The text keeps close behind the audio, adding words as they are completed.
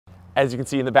As you can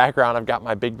see in the background, I've got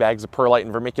my big bags of perlite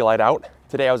and vermiculite out.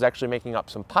 Today I was actually making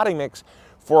up some potting mix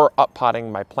for up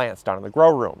potting my plants down in the grow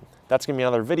room. That's gonna be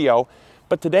another video,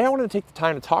 but today I wanted to take the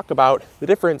time to talk about the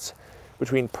difference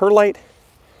between perlite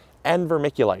and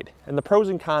vermiculite and the pros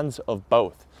and cons of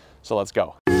both. So let's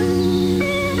go.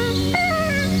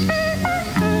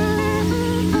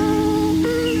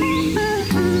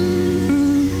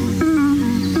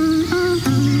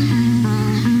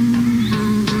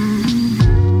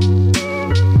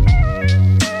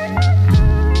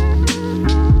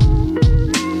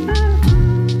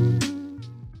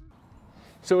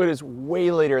 So it is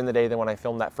way later in the day than when I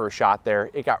filmed that first shot there.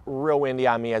 It got real windy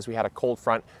on me as we had a cold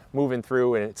front moving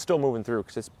through, and it's still moving through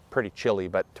because it's pretty chilly,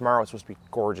 but tomorrow it's supposed to be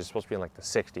gorgeous. It's supposed to be in like the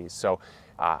 60s. So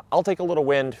I'll take a little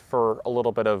wind for a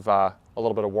little bit of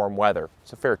warm weather.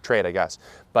 It's a fair trade, I guess.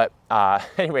 But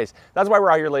anyways, that's why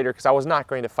we're out here later, because I was not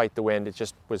going to fight the wind. It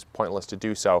just was pointless to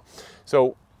do so.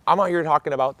 So I'm out here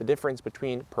talking about the difference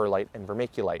between perlite and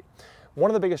vermiculite. One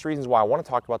of the biggest reasons why I want to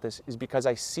talk about this is because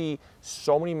I see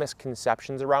so many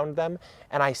misconceptions around them,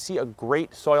 and I see a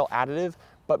great soil additive,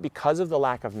 but because of the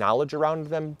lack of knowledge around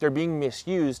them, they're being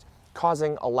misused,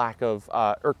 causing a lot of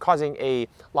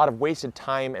wasted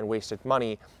time and wasted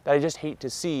money that I just hate to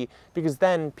see, because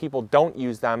then people don't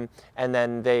use them, and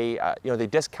then they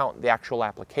discount the actual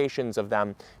applications of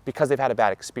them because they've had a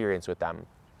bad experience with them.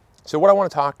 So what I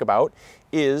want to talk about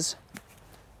is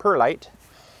perlite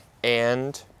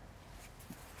and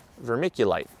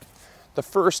vermiculite. The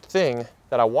first thing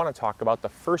that I want to talk about, the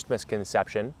first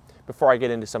misconception, before I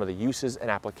get into some of the uses and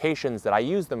applications that I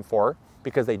use them for,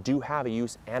 because they do have a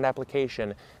use and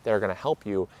application that are going to help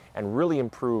you and really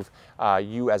improve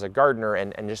you as a gardener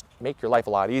and just make your life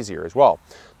a lot easier as well.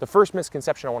 The first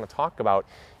misconception I want to talk about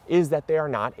is that they are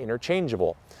not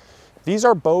interchangeable. These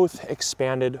are both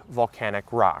expanded volcanic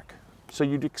rock. So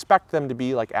you'd expect them to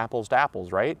be like apples to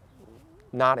apples, right?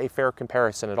 Not a fair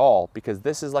comparison at all, because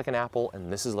this is like an apple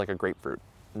and this is like a grapefruit.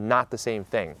 Not the same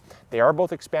thing. They are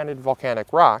both expanded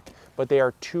volcanic rock, but they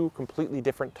are two completely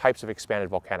different types of expanded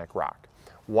volcanic rock.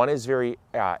 One is very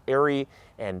airy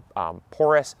and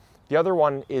porous. The other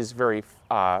one is very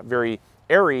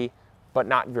airy, but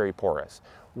not very porous.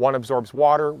 One absorbs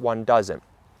water, one doesn't.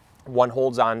 One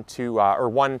holds on to,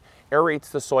 one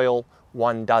aerates the soil,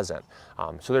 one doesn't.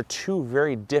 So they're two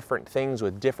very different things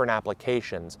with different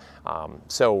applications.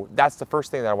 So that's the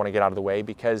first thing that I want to get out of the way,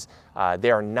 because they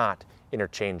are not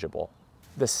interchangeable.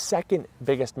 The second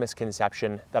biggest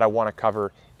misconception that I want to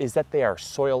cover is that they are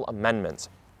soil amendments.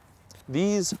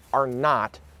 These are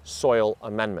not soil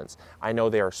amendments. I know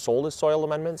they are sold as soil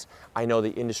amendments. I know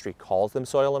the industry calls them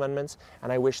soil amendments,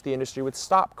 and I wish the industry would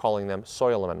stop calling them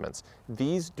soil amendments.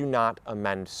 These do not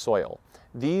amend soil.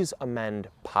 These amend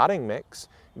potting mix.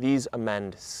 These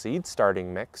amend seed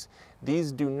starting mix.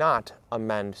 These do not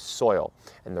amend soil.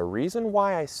 And the reason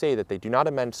why I say that they do not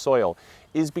amend soil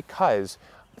is because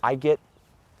I get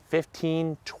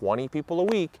 15, 20 people a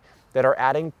week that are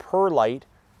adding perlite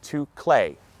to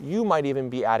clay. You might even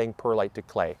be adding perlite to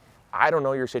clay. I don't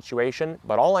know your situation,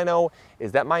 but all I know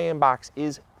is that my inbox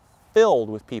is filled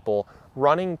with people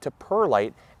running to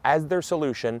perlite as their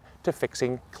solution to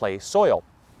fixing clay soil.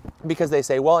 Because they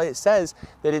say, well, it says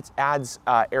that it adds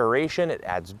aeration, it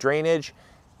adds drainage.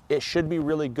 It should be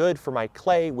really good for my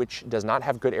clay, which does not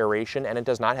have good aeration and it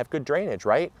does not have good drainage,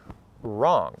 right?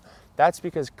 Wrong. That's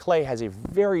because clay has a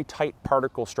very tight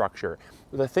particle structure.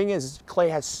 The thing is, clay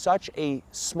has such a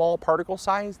small particle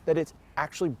size that it's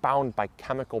actually bound by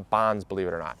chemical bonds, believe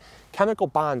it or not. Chemical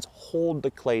bonds hold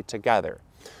the clay together.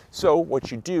 So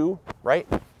what you do, right,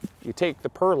 you take the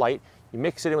perlite, you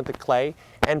mix it in with the clay,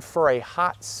 and for a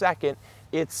hot second,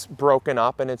 it's broken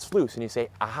up and it's loose. And you say,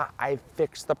 aha, I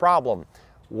fixed the problem.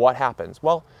 What happens?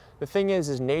 Well, the thing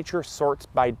is nature sorts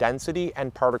by density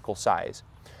and particle size.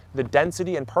 The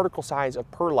density and particle size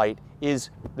of perlite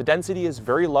the density is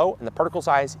very low and the particle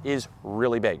size is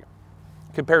really big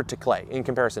compared to clay, in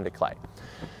comparison to clay.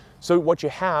 So what you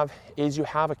have is you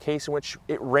have a case in which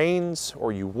it rains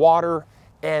or you water,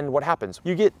 and what happens?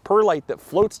 You get perlite that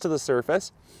floats to the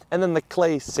surface, and then the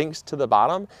clay sinks to the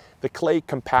bottom. The clay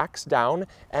compacts down,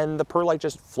 and the perlite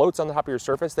just floats on the top of your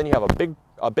surface. Then you have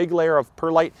a big layer of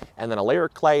perlite, and then a layer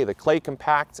of clay. The clay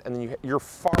compacts, and then you're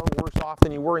far worse off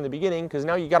than you were in the beginning, because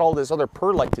now you got all this other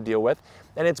perlite to deal with,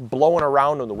 and it's blowing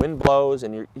around when the wind blows,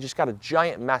 and you just got a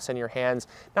giant mess in your hands.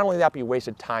 Not only that, but you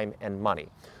wasted time and money.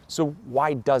 So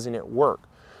why doesn't it work?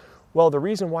 Well, the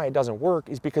reason why it doesn't work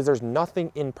is because there's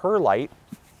nothing in perlite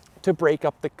to break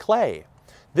up the clay.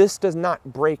 This does not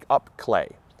break up clay.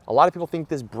 A lot of people think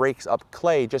this breaks up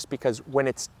clay just because when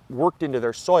it's worked into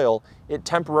their soil, it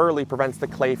temporarily prevents the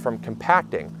clay from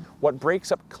compacting. What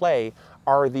breaks up clay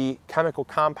are the chemical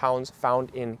compounds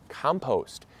found in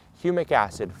compost, humic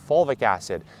acid, fulvic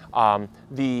acid,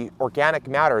 the organic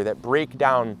matter that break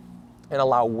down and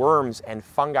allow worms and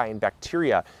fungi and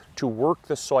bacteria to work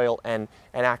the soil and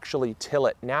actually till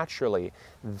it naturally.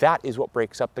 That is what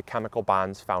breaks up the chemical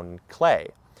bonds found in clay.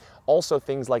 Also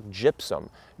things like gypsum.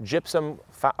 Gypsum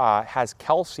has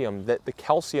calcium, that the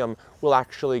calcium will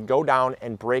actually go down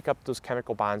and break up those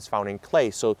chemical bonds found in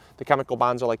clay. So the chemical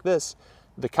bonds are like this,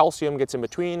 the calcium gets in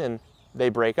between and they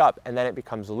break up and then it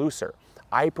becomes looser.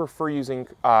 I prefer using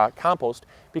compost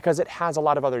because it has a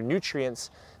lot of other nutrients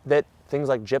that things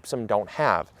like gypsum don't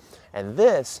have. And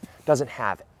this doesn't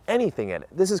have anything in it.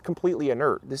 This is completely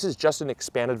inert. This is just an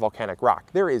expanded volcanic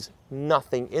rock. There is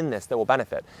nothing in this that will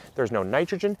benefit. There's no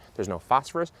nitrogen, there's no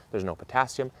phosphorus, there's no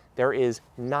potassium, there is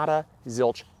nada,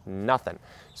 zilch, nothing.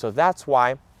 So that's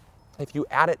why if you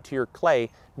add it to your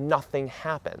clay, nothing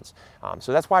happens.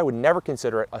 So that's why I would never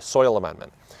consider it a soil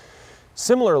amendment.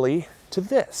 Similarly to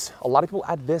this, a lot of people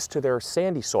add this to their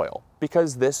sandy soil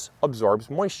because this absorbs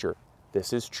moisture.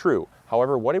 This is true.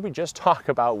 However, what did we just talk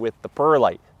about with the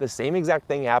perlite? The same exact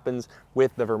thing happens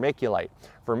with the vermiculite.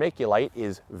 Vermiculite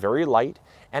is very light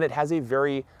and it has a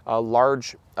very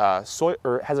large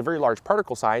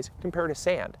particle size compared to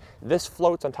sand. This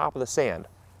floats on top of the sand.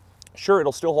 Sure,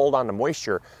 it'll still hold on to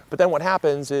moisture, but then what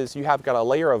happens is you have got a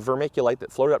layer of vermiculite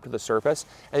that floated up to the surface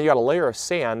and you got a layer of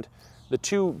sand. The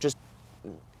two just,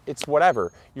 it's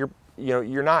whatever.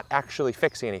 You're not actually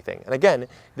fixing anything. And again,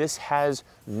 this has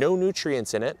no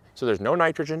nutrients in it, so there's no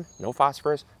nitrogen, no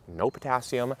phosphorus, no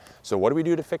potassium. So what do we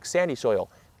do to fix sandy soil?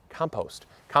 Compost.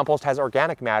 Compost has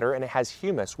organic matter and it has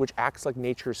humus, which acts like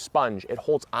nature's sponge. It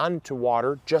holds on to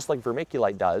water just like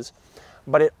vermiculite does,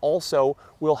 but it also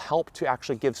will help to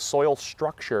actually give soil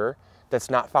structure that's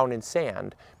not found in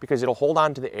sand because it'll hold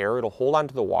on to the air, it'll hold on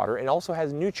to the water, and it also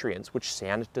has nutrients, which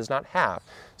sand does not have.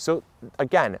 So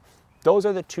again, those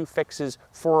are the two fixes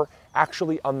for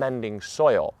actually amending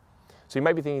soil. So you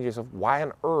might be thinking to yourself, why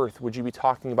on earth would you be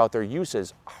talking about their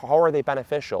uses? How are they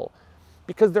beneficial?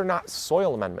 Because they're not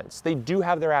soil amendments. They do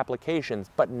have their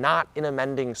applications, but not in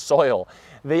amending soil.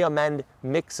 They amend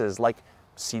mixes like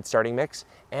seed starting mix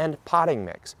and potting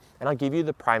mix. And I'll give you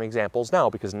the prime examples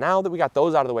now, because now that we got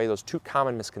those out of the way, those two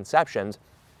common misconceptions,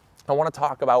 I want to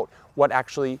talk about what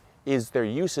actually is their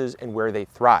uses and where they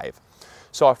thrive.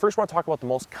 So I first want to talk about the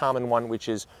most common one, which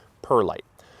is perlite.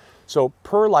 So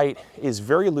perlite is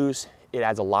very loose, it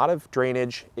adds a lot of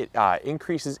drainage, it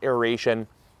increases aeration,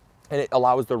 and it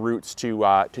allows the roots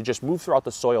to just move throughout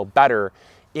the soil better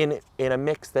in a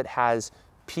mix that has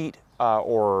peat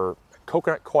or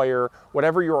coconut coir,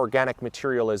 whatever your organic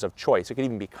material is of choice. It could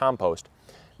even be compost.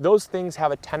 Those things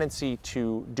have a tendency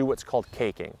to do what's called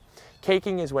caking.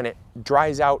 Caking is when it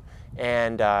dries out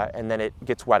and then it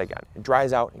gets wet again. It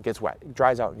dries out and gets wet. It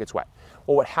dries out and gets wet.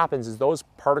 Well, what happens is those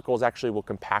particles actually will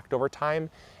compact over time,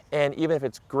 and even if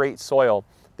it's great soil,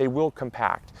 they will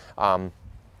compact. And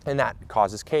that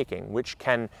causes caking, which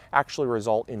can actually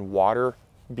result in water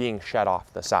being shed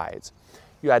off the sides.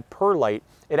 You add perlite,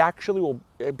 it actually will,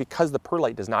 because the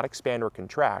perlite does not expand or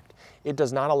contract, it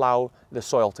does not allow the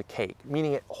soil to cake,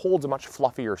 meaning it holds a much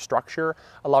fluffier structure,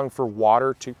 allowing for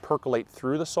water to percolate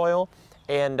through the soil.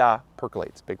 And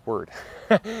percolate's a big word.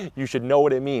 You should know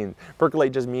what it means.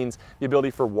 Percolate just means the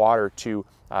ability for water to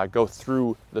go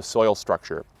through the soil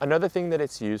structure. Another thing that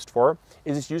it's used for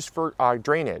is it's used for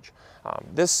drainage.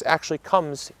 This actually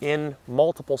comes in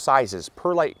multiple sizes.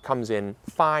 Perlite comes in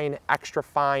fine, extra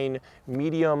fine,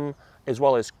 medium, as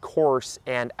well as coarse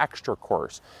and extra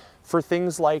coarse. For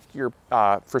things like your,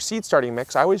 for seed starting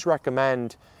mix, I always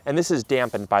recommend, and this is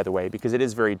dampened by the way, because it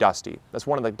is very dusty. That's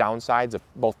one of the downsides of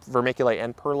both vermiculite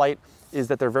and perlite, is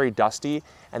that they're very dusty,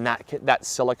 and that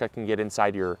silica can get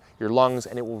inside your lungs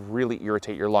and it will really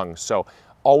irritate your lungs. So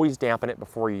always dampen it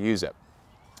before you use it.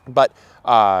 But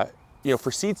you know,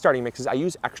 for seed starting mixes, I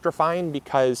use extra fine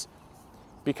because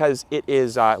it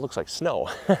is, it looks like snow,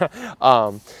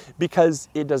 because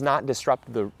it does not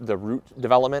disrupt the root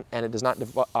development, and it does not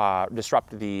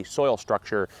disrupt the soil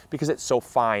structure because it's so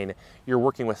fine. You're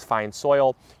working with fine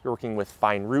soil, you're working with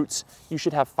fine roots, you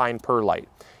should have fine perlite.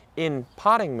 In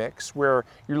potting mix, where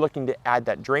you're looking to add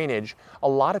that drainage, a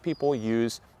lot of people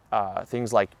use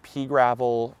things like pea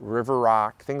gravel, river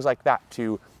rock, things like that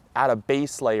to add a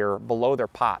base layer below their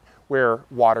pot where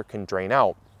water can drain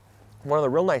out. One of the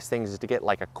real nice things is to get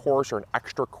like a coarse or an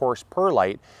extra coarse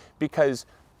perlite, because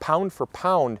pound for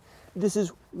pound, this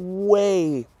is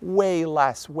way, way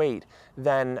less weight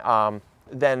than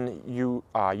you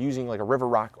using like a river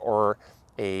rock or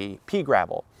a pea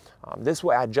gravel. This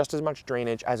will add just as much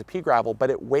drainage as a pea gravel, but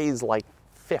it weighs like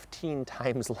 15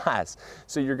 times less.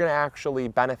 So you're gonna actually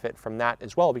benefit from that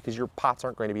as well because your pots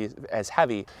aren't going to be as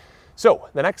heavy. So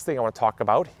the next thing I want to talk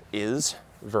about is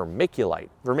vermiculite.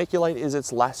 Vermiculite is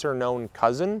its lesser known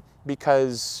cousin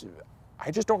because I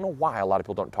just don't know why a lot of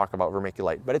people don't talk about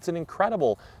vermiculite, but it's an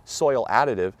incredible soil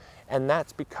additive, and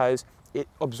that's because it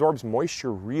absorbs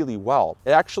moisture really well.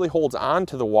 It actually holds on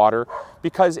to the water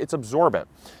because it's absorbent.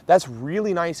 That's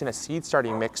really nice in a seed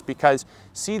starting mix because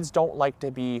seeds don't like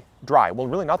to be dry. Well,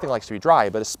 really nothing likes to be dry,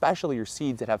 but especially your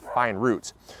seeds that have fine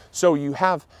roots. So you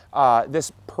have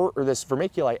this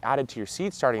vermiculite added to your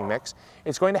seed starting mix.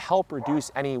 It's going to help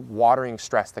reduce any watering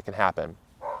stress that can happen.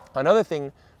 Another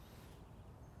thing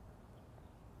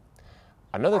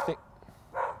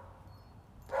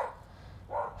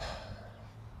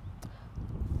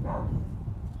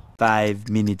 5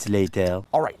 minutes later.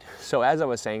 All right, so as I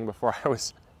was saying before I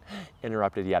was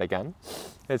interrupted yet again,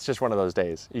 it's just one of those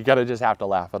days. You gotta just have to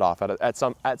laugh it off. At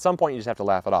some point, you just have to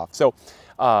laugh it off. So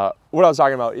what I was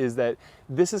talking about is that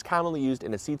this is commonly used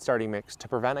in a seed starting mix to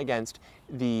prevent against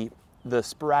the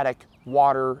sporadic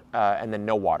water and then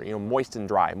no water, you know, moist and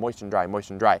dry, moist and dry, moist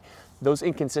and dry. Those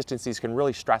inconsistencies can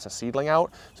really stress a seedling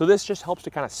out. So this just helps to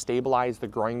kind of stabilize the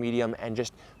growing medium and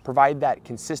just provide that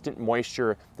consistent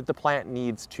moisture that the plant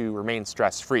needs to remain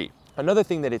stress-free. Another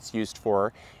thing that it's used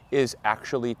for is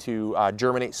actually to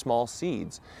germinate small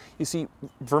seeds. You see,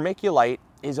 vermiculite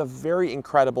is a very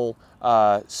incredible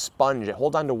sponge. It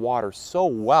holds on to water so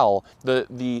well.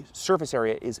 The surface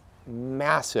area is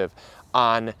massive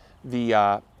on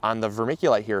the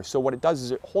vermiculite here. So what it does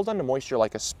is it holds on to moisture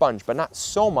like a sponge, but not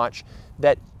so much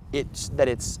that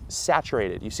it's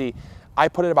saturated. You see, I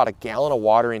put about a gallon of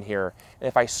water in here, and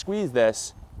if I squeeze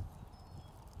this,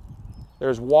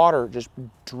 there's water just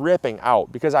dripping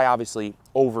out because I obviously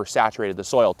oversaturated the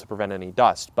soil to prevent any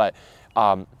dust. But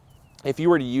if you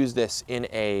were to use this in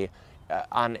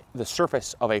on the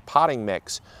surface of a potting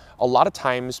mix, a lot of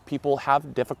times people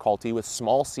have difficulty with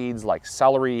small seeds like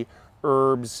celery,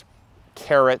 herbs,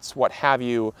 carrots, what have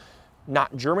you,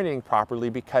 not germinating properly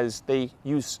because they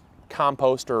use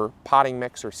compost or potting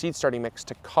mix or seed starting mix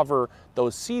to cover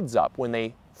those seeds up when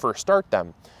they first start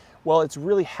them. Well, it's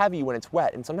really heavy when it's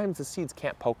wet, and sometimes the seeds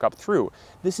can't poke up through.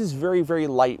 This is very, very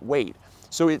lightweight.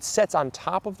 So it sits on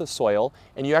top of the soil,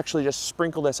 and you actually just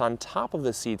sprinkle this on top of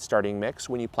the seed starting mix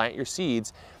when you plant your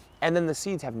seeds, and then the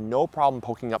seeds have no problem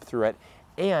poking up through it,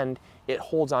 and it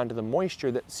holds on to the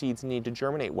moisture that seeds need to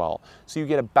germinate well. So you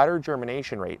get a better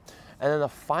germination rate. And then the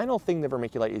final thing that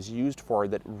vermiculite is used for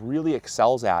that really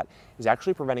excels at is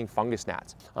actually preventing fungus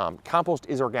gnats. Compost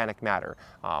is organic matter.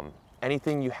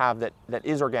 Anything you have that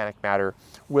is organic matter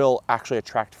will actually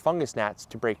attract fungus gnats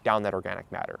to break down that organic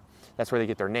matter. That's where they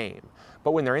get their name.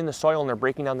 But when they're in the soil and they're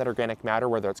breaking down that organic matter,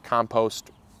 whether it's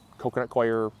compost, coconut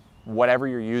coir, whatever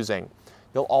you're using,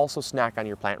 they'll also snack on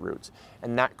your plant roots.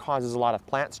 And that causes a lot of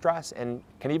plant stress and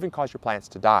can even cause your plants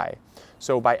to die.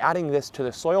 So by adding this to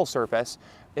the soil surface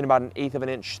in about 1/8 of an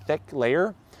inch thick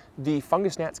layer, the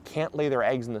fungus gnats can't lay their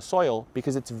eggs in the soil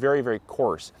because it's very, very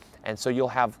coarse. And so you'll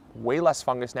have way less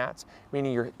fungus gnats,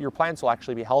 meaning your plants will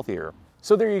actually be healthier.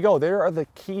 So there you go. There are the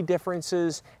key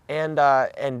differences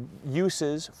and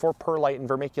uses for perlite and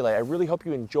vermiculite. I really hope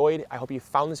you enjoyed. I hope you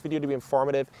found this video to be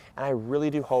informative, and I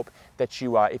really do hope that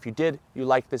you, if you did, you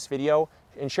liked this video,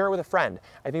 and share it with a friend.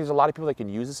 I think there's a lot of people that can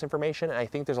use this information, and I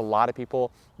think there's a lot of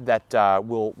people that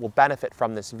will benefit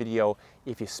from this video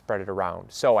if you spread it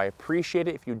around. So I appreciate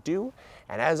it if you do,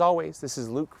 and as always, this is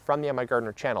Luke from the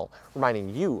Migardener channel, reminding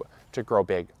you to grow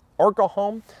big or go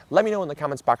home. Let me know in the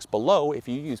comments box below if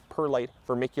you use perlite,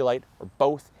 vermiculite, or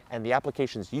both, and the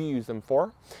applications you use them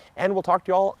for, and we'll talk to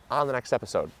you all on the next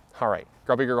episode. All right,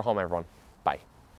 grow big or go home, everyone. Bye.